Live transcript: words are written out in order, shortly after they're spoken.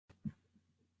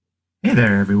Hey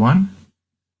there, everyone.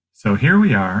 So here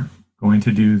we are going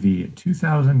to do the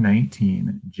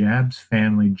 2019 Jabs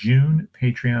Family June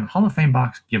Patreon Hall of Fame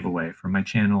box giveaway from my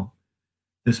channel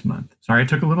this month. Sorry it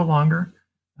took a little longer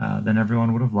than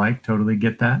everyone would have liked. Totally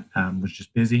get that. Was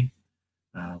just busy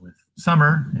with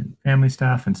summer and family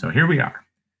stuff. And so here we are.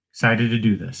 Excited to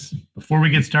do this. Before we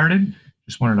get started,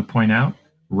 just wanted to point out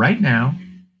right now,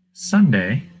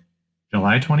 Sunday,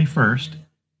 July 21st,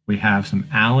 we have some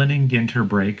Allen and Ginter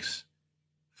breaks,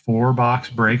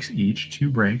 4-box breaks each, 2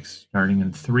 breaks starting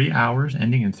in 3 hours,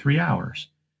 ending in 3 hours.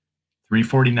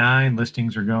 349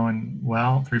 listings are going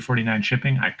well, 349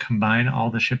 shipping. I combine all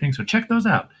the shipping, so check those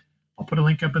out. I'll put a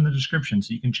link up in the description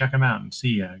so you can check them out and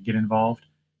see, get involved.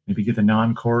 Maybe get the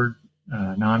non-card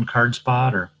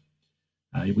spot, or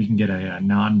we can get a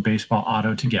non-baseball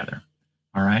auto together.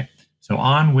 All right, so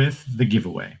on with the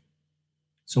giveaway.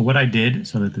 So what I did,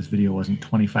 so that this video wasn't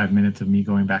 25 minutes of me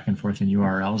going back and forth in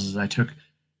URLs, is I took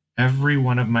every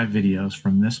one of my videos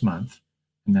from this month,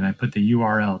 and then I put the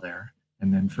URL there.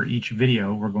 And then for each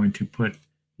video, we're going to put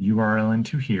the URL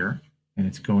into here, and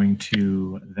it's going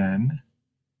to then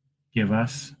give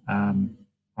us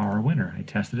our winner. I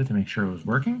tested it to make sure it was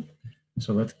working.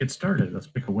 So let's get started. Let's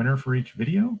pick a winner for each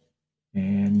video,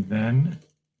 and then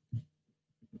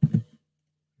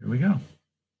here we go.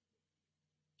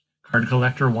 Card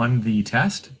Collector won the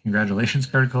test. Congratulations,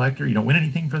 Card Collector. You don't win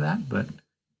anything for that, but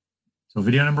so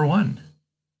video number 1.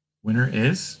 Winner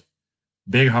is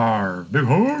Big Harv. Big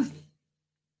Harv.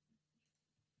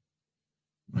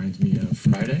 Reminds me of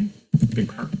Friday.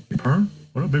 Big Harv. Big Harv.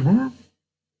 What up, Big Harv?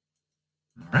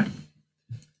 All right.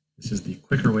 This is the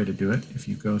quicker way to do it. If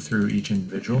you go through each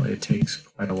individual, it takes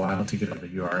quite a while to get all the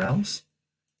URLs.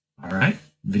 All right.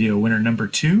 Video winner number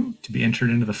 2 to be entered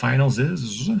into the finals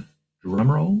is,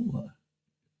 drumroll,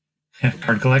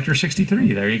 Card Collector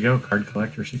 63. There you go, Card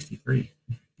Collector 63.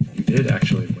 You did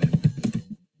actually win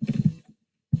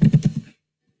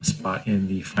a spot in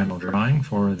the final drawing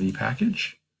for the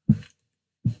package.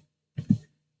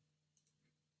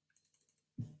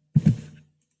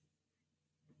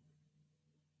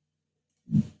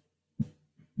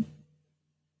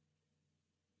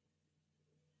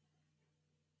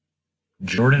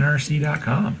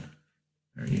 JordanRC.com.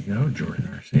 There you go,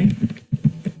 JordanRC.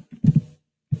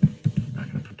 I'm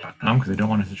not going to put .com because I don't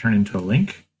want it to turn into a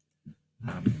link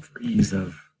for ease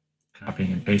of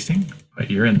copying and pasting, but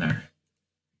you're in there.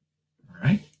 All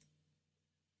right.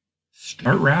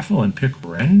 Start raffle and pick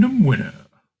random winner.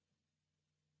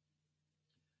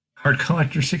 Card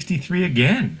Collector 63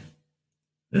 again.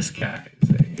 This guy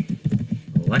is a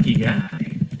lucky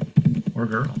guy or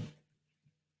girl.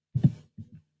 All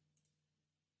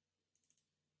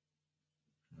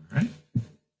right.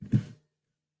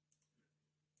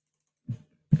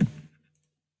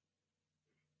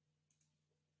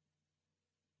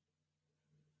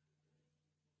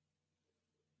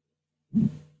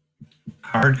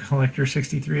 Card Collector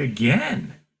 63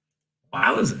 again.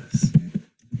 Wowzers.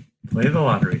 Play the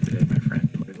lottery today, my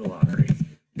friend. Play the lottery.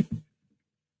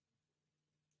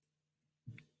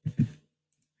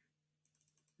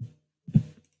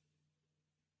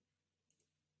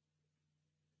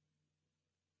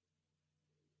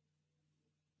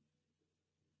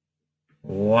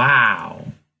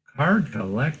 Wow. Card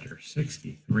Collector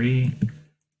 63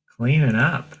 cleaning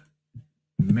up.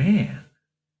 Man,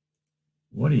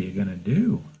 what are you going to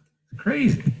do? It's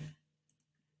crazy.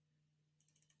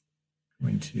 I'm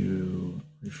going to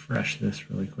refresh this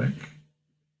really quick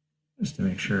just to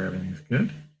make sure everything's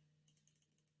good.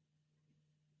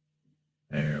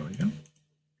 There we go.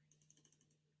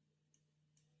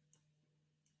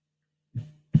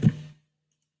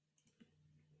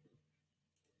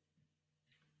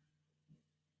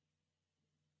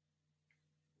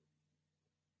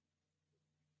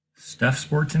 Stuff,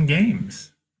 Sports, and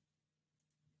Games.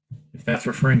 If that's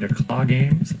referring to claw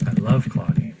games, I love claw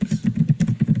games.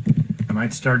 I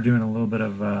might start doing a little bit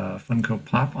of Funko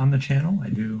Pop on the channel. I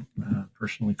do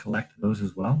personally collect those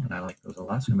as well, and I like those a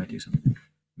lot, so I might do some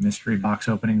mystery box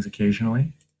openings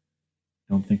occasionally.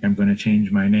 Don't think I'm going to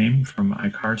change my name from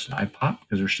iCards to iPop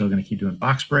because we're still going to keep doing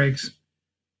box breaks.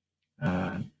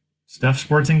 Stuff,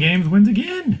 Sports, and Games wins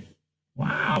again.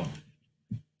 Wow.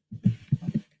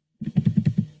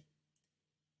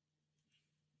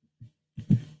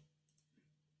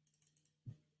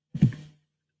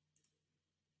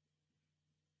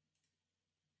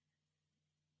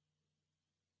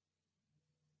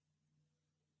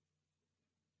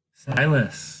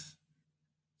 Silas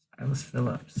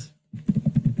Phillips.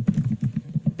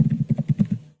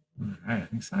 All right, I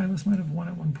think Silas might have won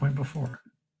at one point before.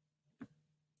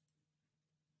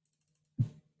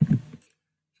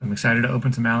 So I'm excited to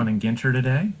open some Allen and Ginter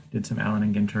today. Did some Allen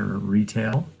and Ginter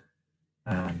retail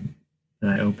that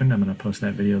I opened. I'm going to post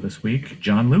that video this week.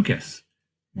 John Lucas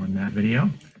won that video.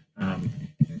 I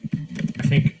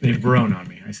think they've grown on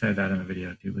me. I said that in the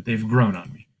video too, but they've grown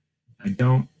on me. I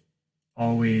don't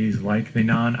always like the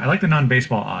I like the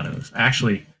non-baseball autos.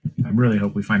 Actually, I really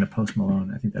hope we find a Post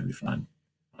Malone. I think that'd be fun.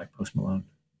 I like Post Malone.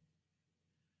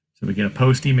 So we get a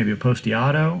Posty, maybe a Posty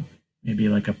auto, maybe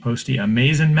like a Posty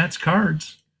Amazing Mets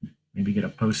cards. Maybe get a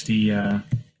Posty,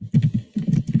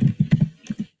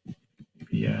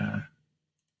 maybe, I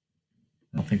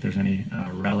don't think there's any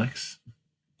relics.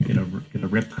 Get a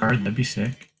rip card, that'd be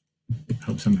sick.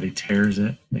 Hope somebody tears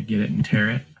it. They get it and tear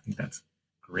it. I think that's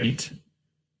great.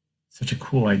 Such a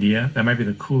cool idea. That might be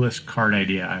the coolest card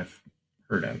idea I've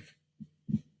heard of.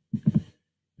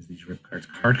 Is these rip cards.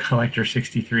 Card Collector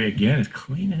 63 again is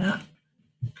cleaning up.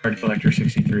 Card Collector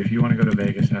 63. If you want to go to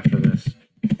Vegas after this,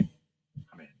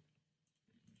 come in.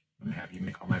 I'm going to have you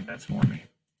make all my bets for me.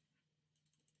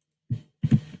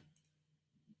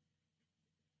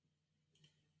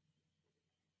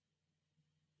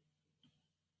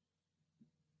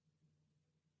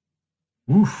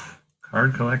 Oof.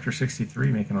 Card Collector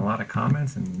 63 making a lot of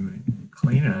comments and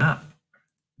cleaning it up.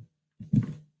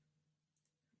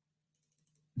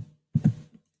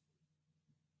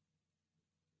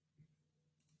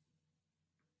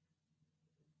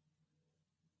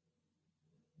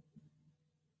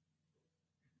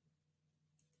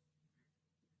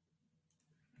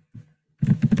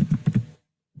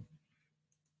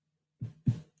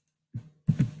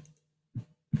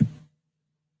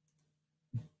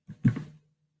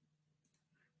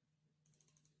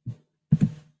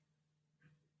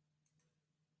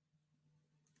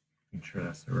 Make sure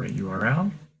that's the right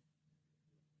URL.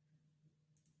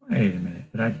 Wait a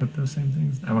minute, did I put those same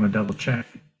things? I want to double check.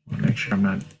 I want to make sure I'm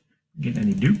not getting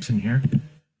any dupes in here.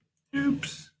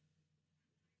 Dupes.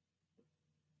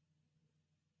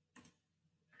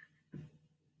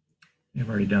 I've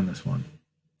already done this one.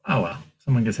 Oh well,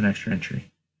 someone gets an extra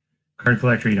entry. Card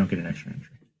Collector, you don't get an extra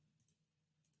entry.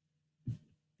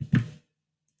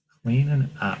 Cleaning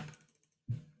up.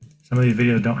 Some of these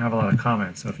videos don't have a lot of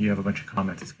comments, so if you have a bunch of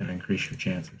comments, it's going to increase your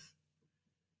chances.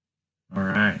 All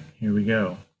right, here we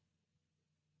go.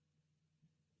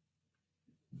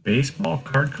 Baseball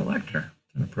Card Collector.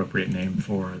 It's an appropriate name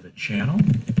for the channel.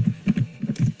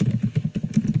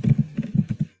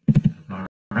 All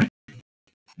right.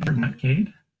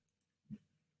 Nutcade.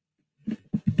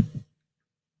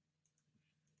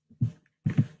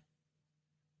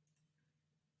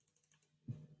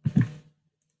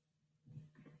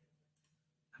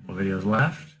 Couple videos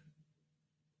left.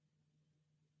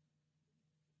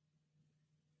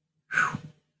 Whew.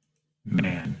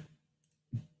 Man.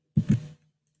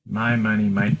 My money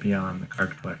might be on the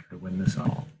Card Collector to win this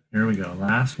all. Here we go.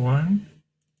 Last one.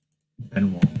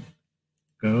 Then we'll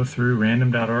go through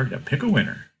random.org to pick a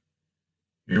winner.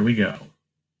 Here we go.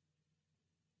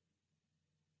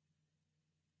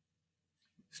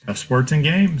 Stuff Sports and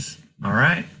Games. All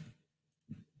right.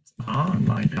 It's on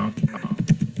my Donkey Kong.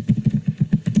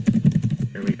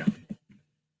 Here we go.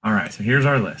 All right, so here's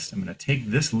our list. I'm going to take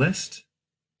this list.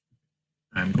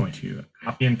 I'm going to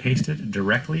copy and paste it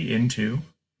directly into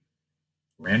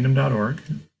random.org.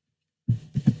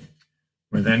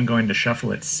 We're then going to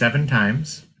shuffle it 7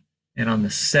 times. And on the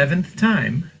 7th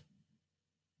time,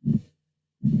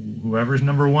 whoever's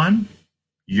number 1,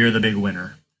 you're the big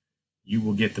winner. You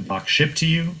will get the box shipped to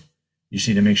you. You just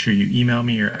need to make sure you email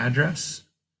me your address.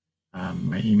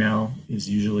 My email is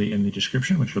usually in the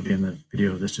description, which will be in the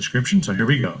video of this description. So here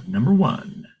we go. Number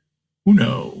 1,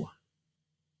 Uno.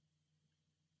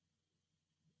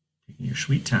 Taking your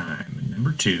sweet time. And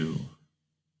number 2.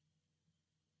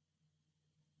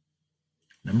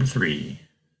 Number 3.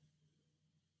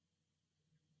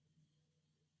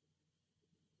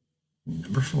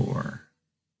 Number 4.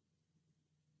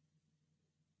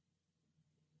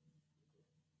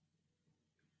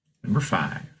 Number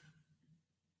 5.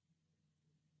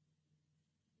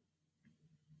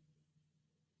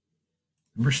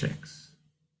 Number 6.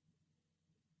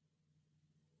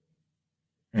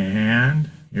 And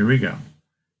here we go.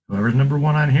 Whoever's number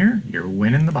 1 on here, you're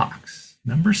winning the box.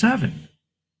 Number 7.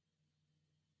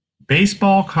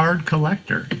 Baseball Card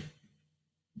Collector.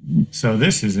 So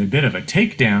this is a bit of a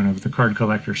takedown of the Card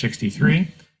Collector 63.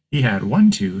 He had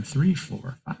 1, 2, 3,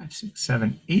 4, 5, 6,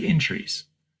 7, 8 entries.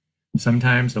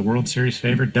 Sometimes the World Series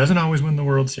favorite doesn't always win the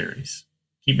World Series.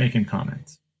 Keep making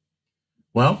comments.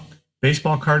 Well,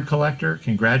 Baseball Card Collector,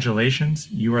 congratulations.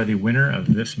 You are the winner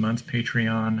of this month's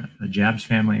Patreon, the Jabs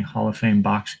Family Hall of Fame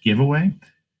box giveaway.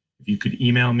 If you could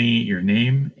email me your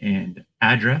name and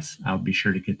address. I'll be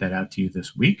sure to get that out to you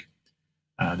this week.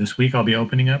 This week, I'll be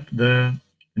opening up the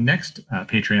next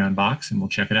Patreon box, and we'll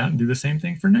check it out and do the same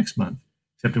thing for next month,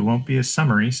 except it won't be as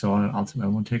summary, so I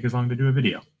won't take as long to do a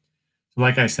video. So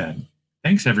like I said,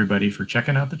 thanks everybody for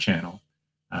checking out the channel.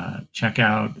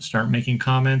 Start making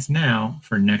comments now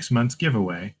for next month's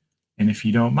giveaway. And if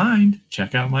you don't mind,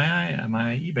 check out my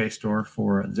eBay store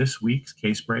for this week's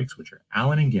case breaks, which are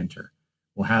Allen and Ginter.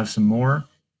 We'll have some more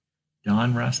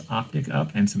Don Russ Optic up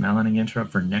and some Allen and Ginter up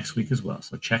for next week as well.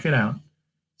 So check it out.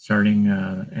 Starting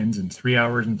ends in 3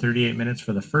 hours and 38 minutes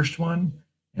for the first one,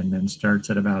 and then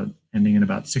ending at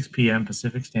about 6 p.m.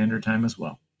 Pacific Standard Time as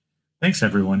well. Thanks,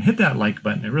 everyone. Hit that like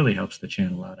button. It really helps the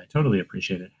channel out. I totally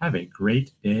appreciate it. Have a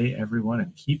great day, everyone,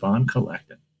 and keep on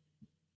collecting.